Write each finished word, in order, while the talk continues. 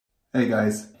Hey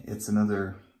guys, it's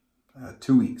another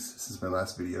 2 weeks. This is my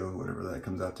last video, whatever that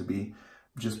comes out to be.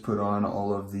 Just put on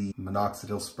all of the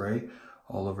minoxidil spray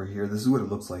all over here. This is what it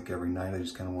looks like every night. I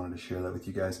just kind of wanted to share that with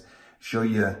you guys. Show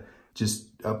you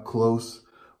just up close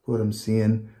what I'm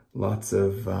seeing. Lots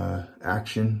of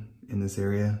action in this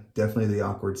area. Definitely the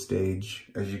awkward stage.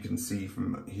 As you can see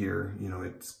from here, you know,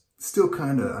 it's still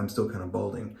kind of, I'm still kind of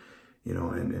balding, you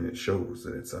know, and it shows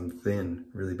that I'm thin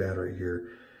really bad right here.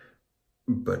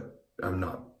 But I'm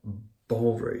not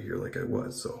bald right here like I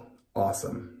was, so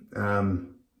awesome.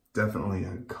 Definitely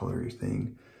a colory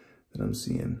thing that I'm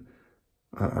seeing.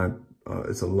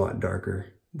 It's a lot darker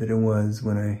than it was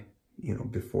when I, you know,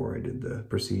 before I did the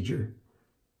procedure.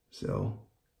 So,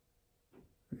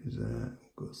 there's that.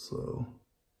 Go slow.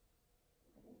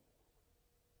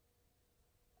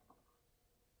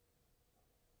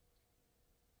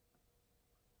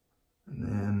 And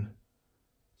then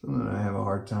something that I have a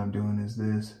hard time doing is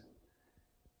this.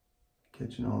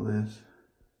 Catching all this.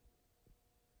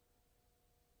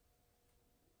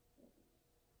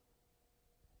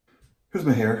 Here's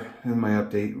my hair and my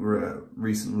update.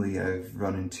 Recently I've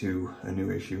run into a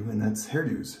new issue, and that's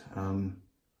hairdos.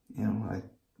 You know,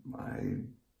 I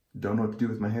don't know what to do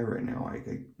with my hair right now. I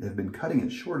have been cutting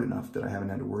it short enough that I haven't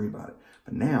had to worry about it.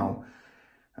 But now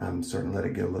I'm starting to let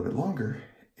it get a little bit longer,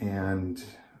 and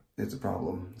it's a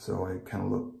problem. So I kind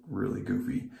of look really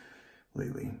goofy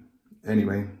lately.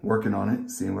 Anyway, working on it,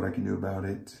 seeing what I can do about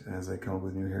it. As I come up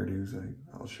with new hairdos,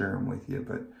 I'll share them with you.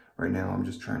 But right now, I'm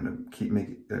just trying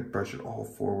to brush it all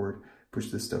forward, push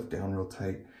this stuff down real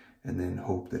tight, and then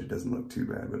hope that it doesn't look too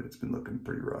bad. But it's been looking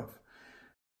pretty rough.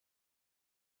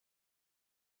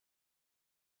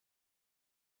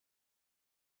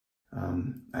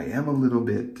 I am a little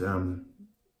bit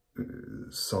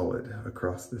solid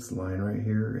across this line right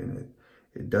here, and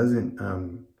it doesn't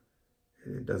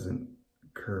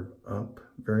curve up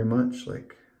very much.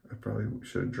 Like, I probably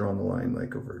should have drawn the line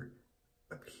like over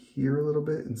up here a little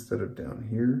bit instead of down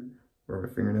here where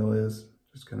my fingernail is.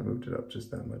 Just kind of moved it up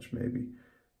just that much maybe,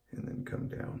 and then come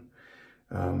down.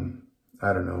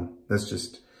 I don't know. That's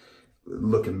just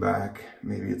looking back.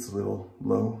 Maybe it's a little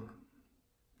low.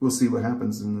 We'll see what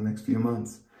happens in the next few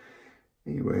months.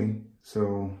 Anyway,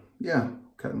 so yeah,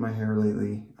 cutting my hair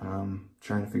lately,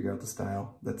 trying to figure out the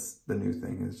style. That's the new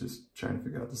thing, is just trying to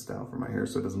figure out the style for my hair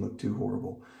so it doesn't look too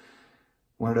horrible.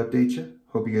 Wanted to update you.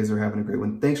 Hope you guys are having a great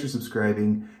one. Thanks for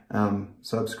subscribing.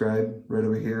 Subscribe right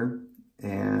over here.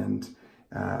 And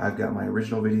I've got my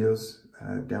original videos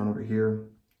down over here.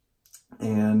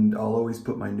 And I'll always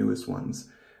put my newest ones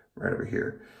right over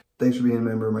here. Thanks for being a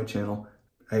member of my channel.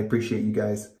 I appreciate you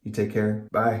guys. You take care.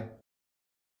 Bye.